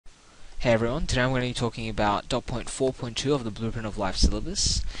Hey everyone, today I'm going to be talking about dot point 4.2 of the Blueprint of Life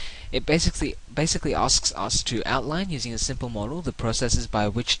syllabus. It basically asks us to outline, using a simple model, the processes by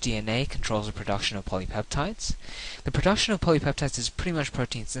which DNA controls the production of polypeptides. The production of polypeptides is pretty much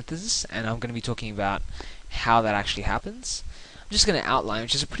protein synthesis, and I'm going to be talking about how that actually happens. I'm just going to outline,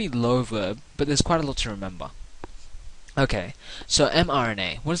 which is a pretty low verb, but there's quite a lot to remember. Okay, so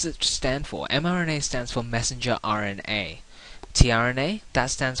mRNA, what does it stand for? mRNA stands for messenger RNA. tRNA, that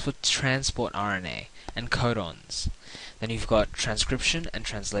stands for transport RNA, and codons. Then you've got transcription and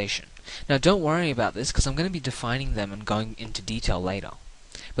translation. Now don't worry about this, because I'm going to be defining them and going into detail later.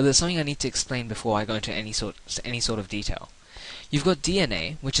 But there's something I need to explain before I go into any sort of detail. You've got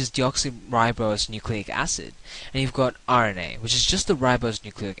DNA, which is deoxyribose nucleic acid, and you've got RNA, which is just the ribose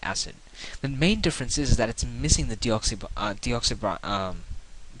nucleic acid. The main difference is that it's missing the deoxy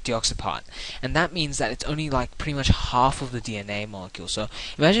part, and that means that it's only like pretty much half of the DNA molecule. So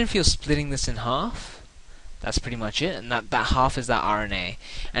imagine if you're splitting this in half. That's pretty much it, and that half is that RNA,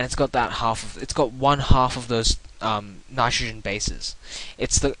 and it's got one half of those nitrogen bases.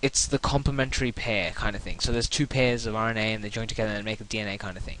 It's the complementary pair kind of thing. So there's two pairs of RNA and they join together and make a DNA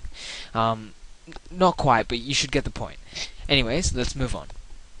kind of thing. Not quite, but you should get the point. Anyways, let's move on.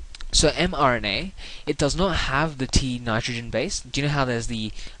 So mRNA, it does not have the T nitrogen base. Do you know how there's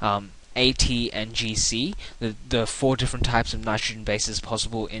the AT and GC, the four different types of nitrogen bases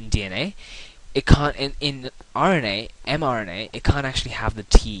possible in DNA? It can't in mRNA, it can't actually have the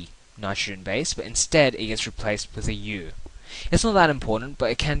T nitrogen base, but instead it gets replaced with a U. It's not that important, but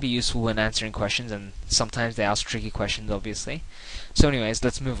it can be useful when answering questions, and sometimes they ask tricky questions, obviously. So anyways,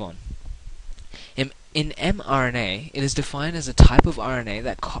 let's move on. In mRNA, it is defined as a type of RNA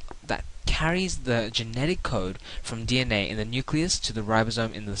that carries the genetic code from DNA in the nucleus to the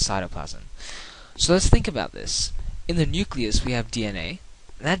ribosome in the cytoplasm. So let's think about this. In the nucleus, we have DNA.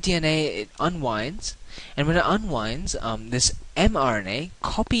 That DNA, it unwinds, and when it unwinds, this mRNA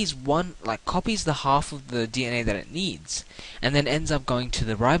copies the half of the DNA that it needs, and then ends up going to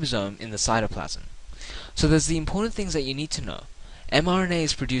the ribosome in the cytoplasm. So there's the important things that you need to know. mRNA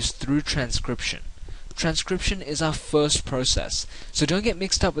is produced through transcription. Transcription is our first process, so don't get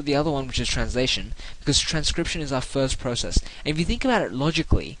mixed up with the other one, which is translation, because transcription is our first process. And if you think about it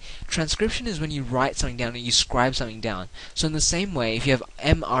logically, transcription is when you write something down or you scribe something down. So in the same way, if you have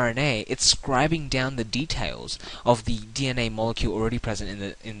mRNA, it's scribing down the details of the DNA molecule already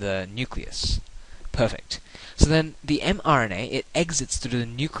present in the nucleus. Perfect. So then the mRNA, it exits through the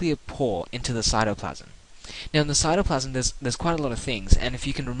nuclear pore into the cytoplasm. Now in the cytoplasm, there's quite a lot of things, and if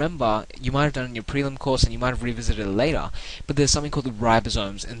you can remember, you might have done it in your prelim course and you might have revisited it later, but there's something called the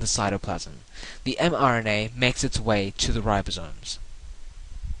ribosomes in the cytoplasm. The mRNA makes its way to the ribosomes.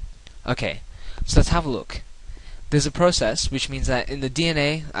 Okay, so let's have a look. There's a process which means that in the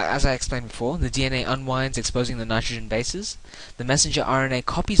DNA, as I explained before, the DNA unwinds, exposing the nitrogen bases. The messenger RNA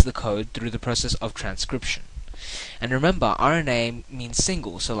copies the code through the process of transcription. And remember, RNA means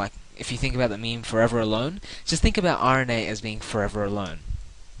single, so like if you think about the meme forever alone, just think about RNA as being forever alone.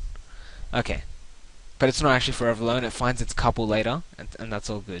 Okay. But it's not actually forever alone, it finds its couple later, and that's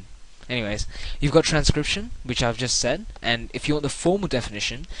all good. Anyways, you've got transcription, which I've just said, and if you want the formal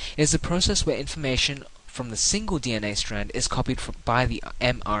definition, it is the process where information from the single DNA strand is copied by the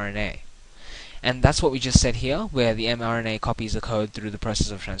mRNA. And that's what we just said here, where the mRNA copies the code through the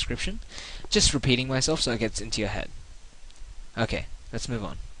process of transcription. Just repeating myself so it gets into your head. Okay, let's move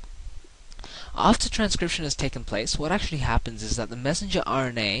on. After transcription has taken place, what actually happens is that the messenger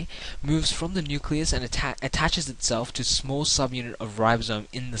RNA moves from the nucleus and attaches itself to a small subunit of ribosome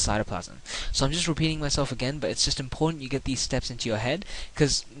in the cytoplasm. So I'm just repeating myself again, but it's just important you get these steps into your head,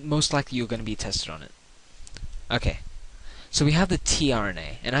 because most likely you're going to be tested on it. Okay, so we have the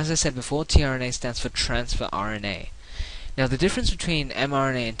tRNA, and as I said before, tRNA stands for transfer RNA. Now the difference between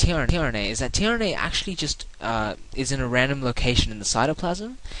mRNA and tRNA is that tRNA actually just is in a random location in the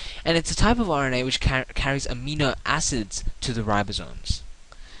cytoplasm, and it's a type of RNA which carries amino acids to the ribosomes.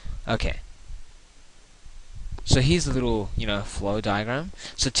 Okay. So here's a little, flow diagram.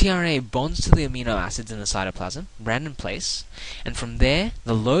 So tRNA bonds to the amino acids in the cytoplasm, random place, and from there,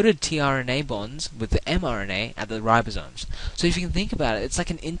 the loaded tRNA bonds with the mRNA at the ribosomes. So if you can think about it, it's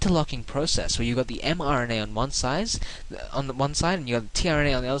like an interlocking process where you've got the mRNA on one side, and you got the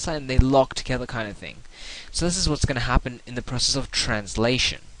tRNA on the other side, and they lock together kind of thing. So this is what's going to happen in the process of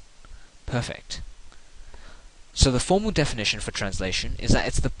translation. Perfect. So the formal definition for translation is that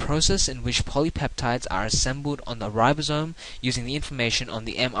it's the process in which polypeptides are assembled on the ribosome using the information on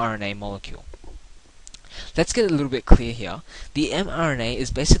the mRNA molecule. Let's get a little bit clear here. The mRNA is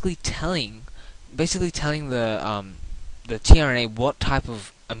basically telling the tRNA what type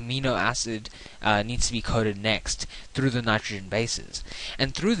of amino acid needs to be coded next through the nitrogen bases.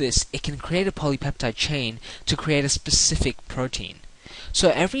 And through this, it can create a polypeptide chain to create a specific protein. So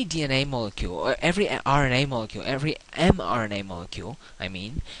every DNA molecule, or every RNA molecule, every mRNA molecule,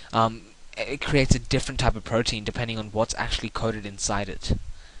 it creates a different type of protein depending on what's actually coded inside it.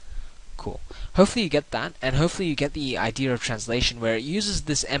 Cool. Hopefully you get that, and hopefully you get the idea of translation where it uses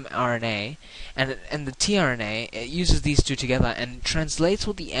this mRNA and the tRNA. It uses these two together and translates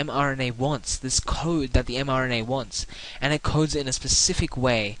what the mRNA wants, this code that the mRNA wants, and it codes it in a specific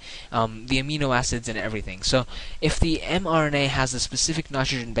way, the amino acids and everything. So if the mRNA has the specific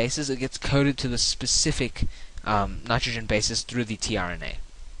nitrogen bases, it gets coded to the specific nitrogen bases through the tRNA.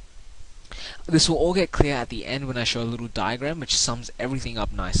 This will all get clear at the end when I show a little diagram which sums everything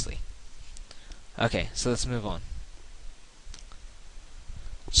up nicely. Okay, so let's move on.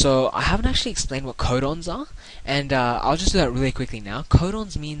 So I haven't actually explained what codons are, and I'll just do that really quickly now.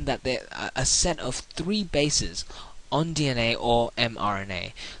 Codons mean that they're a set of 3 bases on DNA or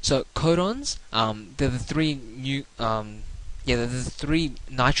mRNA. So codons, they're the 3 they're the 3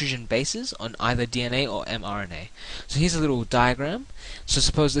 nitrogen bases on either DNA or mRNA. So here's a little diagram. So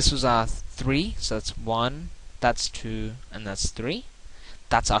suppose this was our 3, so that's 1, that's 2, and that's 3.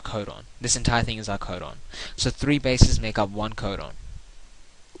 That's our codon. This entire thing is our codon. So 3 bases make up 1 codon.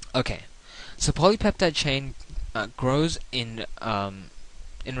 Okay, so polypeptide chain grows in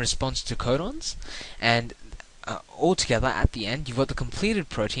response to codons, and altogether at the end you've got the completed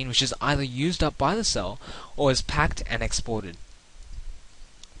protein, which is either used up by the cell or is packed and exported.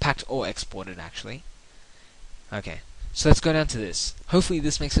 Packed or exported, actually. Okay, so let's go down to this. Hopefully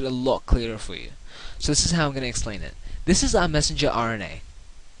this makes it a lot clearer for you. So this is how I'm going to explain it. This is our messenger RNA,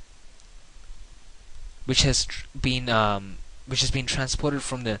 which has been transported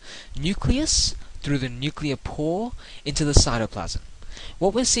from the nucleus through the nuclear pore into the cytoplasm.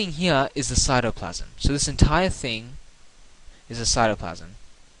 What we're seeing here is the cytoplasm. So this entire thing is a cytoplasm.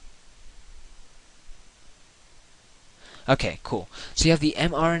 Okay, cool. So you have the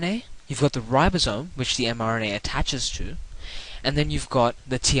mRNA, you've got the ribosome, which the mRNA attaches to, and then you've got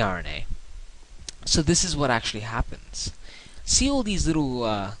the tRNA. So this is what actually happens. See all these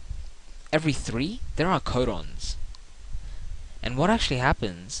little every 3, there are codons. And what actually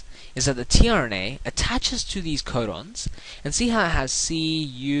happens is that the tRNA attaches to these codons, and see how it has C,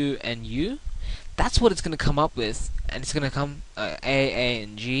 U, and U? That's what it's going to come up with, and it's going to come A,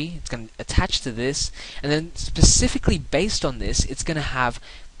 and G. It's going to attach to this, and then specifically based on this, it's going to have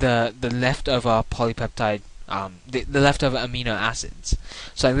the leftover polypeptide, the leftover amino acids.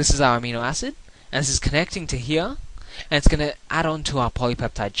 So this is our amino acid, and this is connecting to here, and it's going to add on to our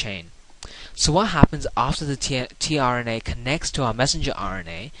polypeptide chain. So what happens after the tRNA connects to our messenger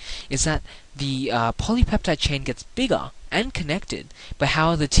RNA is that the polypeptide chain gets bigger and connected, but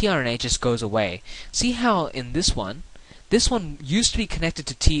how the tRNA just goes away. See how in this one used to be connected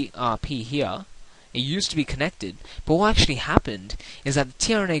to TRP here. It used to be connected, but what actually happened is that the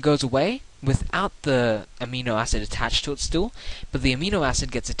tRNA goes away without the amino acid attached to it still, but the amino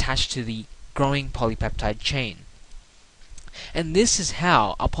acid gets attached to the growing polypeptide chain. And this is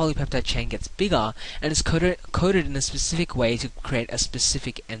how our polypeptide chain gets bigger and is coded in a specific way to create a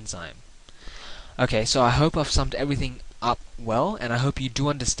specific enzyme. Okay, so I hope I've summed everything up well, and I hope you do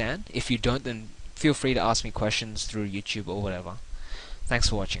understand. If you don't, then feel free to ask me questions through YouTube or whatever. Thanks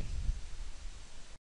for watching.